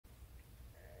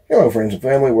Hello friends and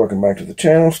family, welcome back to the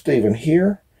channel. Steven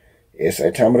here. It's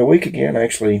that time of the week again.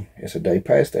 Actually, it's a day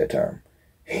past that time.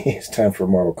 It's time for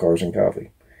model cars and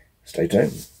coffee. Stay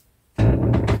tuned.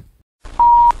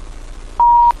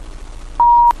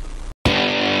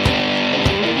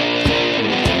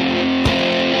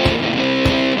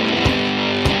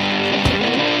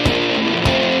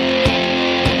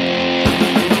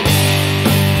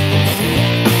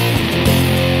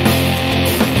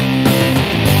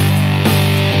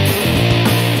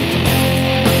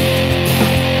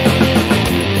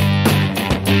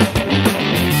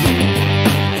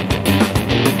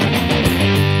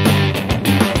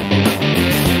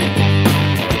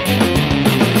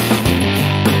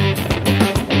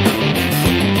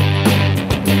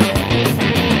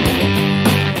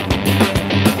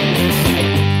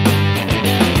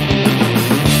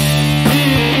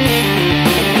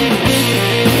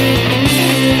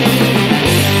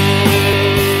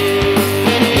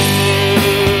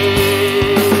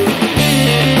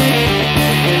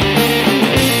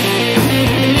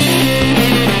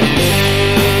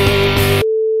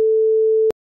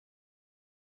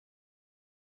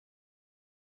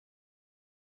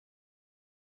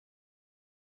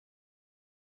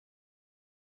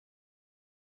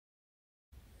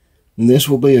 This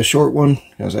will be a short one,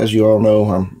 because as you all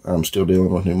know, I'm still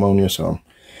dealing with pneumonia, so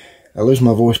I lose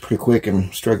my voice pretty quick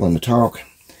and struggling to talk.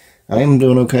 I am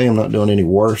doing okay. I'm not doing any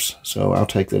worse, so I'll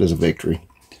take that as a victory.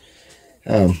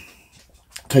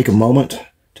 Take a moment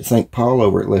to thank Paul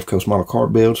over at Left Coast Model Car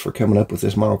Builds for coming up with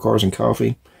this Model Cars and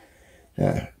Coffee.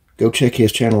 Go check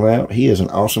his channel out. He is an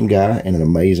awesome guy and an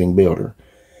amazing builder.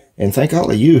 And thank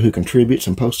all of you who contributes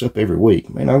and post up every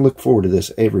week. Man, I look forward to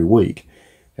this every week.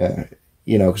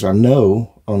 You know, because I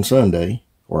know on Sunday,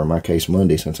 or in my case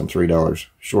Monday, since I'm $3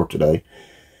 short today,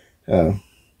 I'm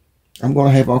going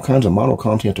to have all kinds of model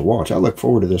content to watch. I look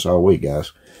forward to this all week,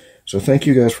 guys. So thank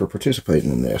you guys for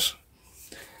participating in this.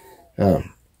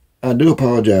 I do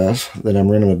apologize that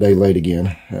I'm running a day late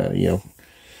again. You know,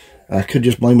 I could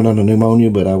just blame it on the pneumonia,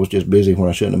 but I was just busy when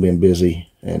I shouldn't have been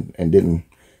busy, and didn't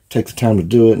take the time to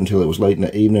do it until it was late in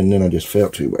the evening, and then I just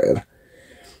felt too bad.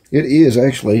 It is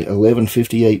actually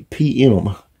 11:58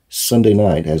 p.m. Sunday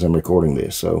night as I'm recording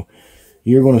this, so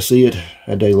you're going to see it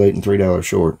a day late and $3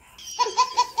 short.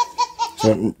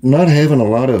 So not having a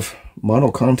lot of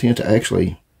model content to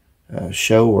actually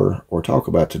show or talk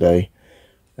about today,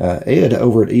 Ed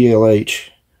over at ELH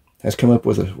has come up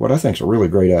with what I think is a really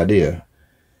great idea.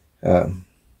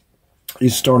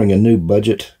 He's starting a new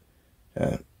budget,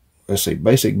 let's see,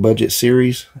 basic budget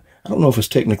series. I don't know if it's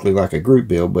technically like a group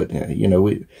build, but, you know,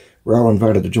 we're all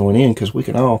invited to join in because we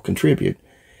can all contribute.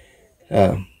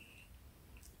 Like,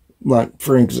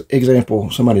 for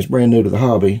example, somebody's brand new to the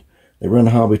hobby. They run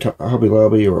a Hobby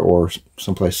Lobby or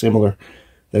someplace similar.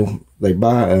 They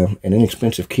buy an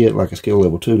inexpensive kit like a skill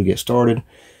level 2 to get started.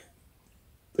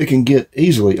 They can get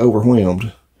easily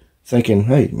overwhelmed thinking,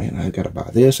 hey, man, I got to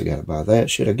buy this, I got to buy that.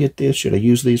 Should I get this? Should I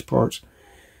use these parts?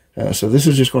 So this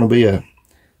is just going to be a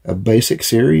basic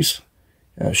series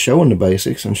showing the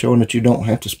basics and showing that you don't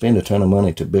have to spend a ton of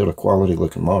money to build a quality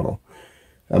looking model.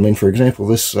 I mean, for example,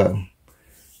 this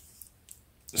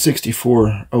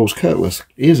 64 O's Cutlass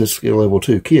is a skill level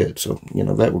 2 kit, so you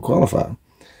know that would qualify.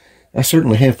 I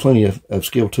certainly have plenty of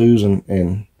skill 2s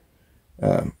and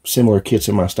similar kits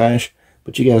in my stash,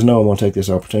 but you guys know I'm going to take this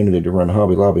opportunity to run a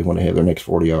Hobby Lobby when they have their next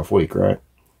 40 off week, right?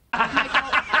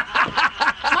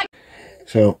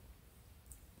 So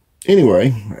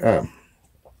anyway,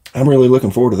 I'm really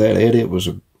looking forward to that, Ed. It was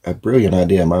a brilliant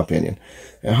idea, in my opinion.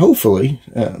 And hopefully,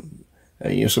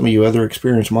 you know, some of you other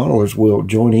experienced modelers will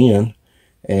join in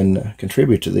and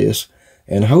contribute to this.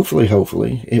 And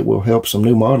hopefully, it will help some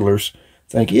new modelers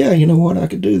think, yeah, you know what, I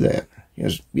could do that.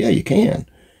 Because, yeah, you can.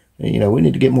 And, you know, we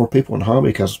need to get more people in the hobby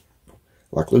because,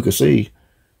 like Lucas E.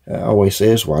 Always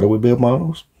says, why do we build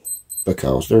models?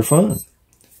 Because they're fun.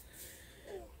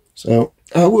 So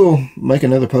I will make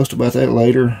another post about that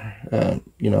later.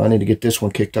 You know, I need to get this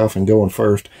one kicked off and going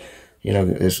first. You know,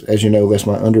 as you know, that's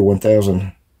my under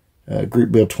 1,000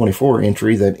 Group Build 24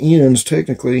 entry that ends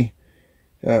technically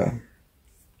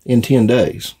in 10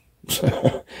 days.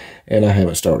 And I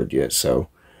haven't started yet. So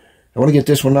I want to get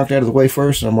this one knocked out of the way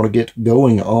first, and I'm going to get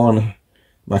going on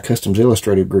my Customs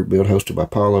Illustrated Group Build hosted by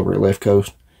Paul over at Left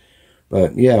Coast.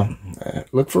 But yeah,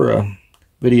 look for a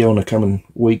video in the coming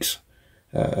weeks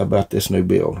about this new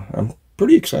build. I'm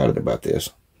pretty excited about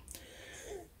this.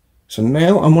 So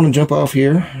now I'm going to jump off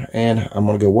here and I'm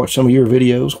going to go watch some of your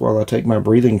videos while I take my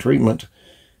breathing treatment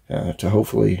to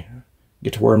hopefully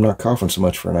get to where I'm not coughing so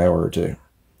much for an hour or two.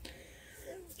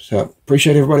 So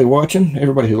appreciate everybody watching,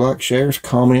 everybody who likes, shares,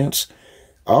 comments.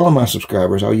 all of my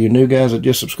subscribers, all you new guys that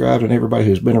just subscribed, and everybody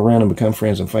who's been around and become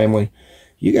friends and family,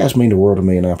 you guys mean the world to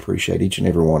me, and I appreciate each and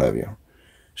every one of you.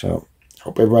 So,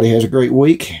 hope everybody has a great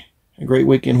week, a great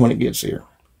weekend when it gets here.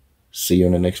 See you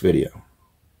in the next video.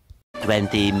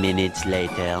 20 minutes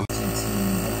later.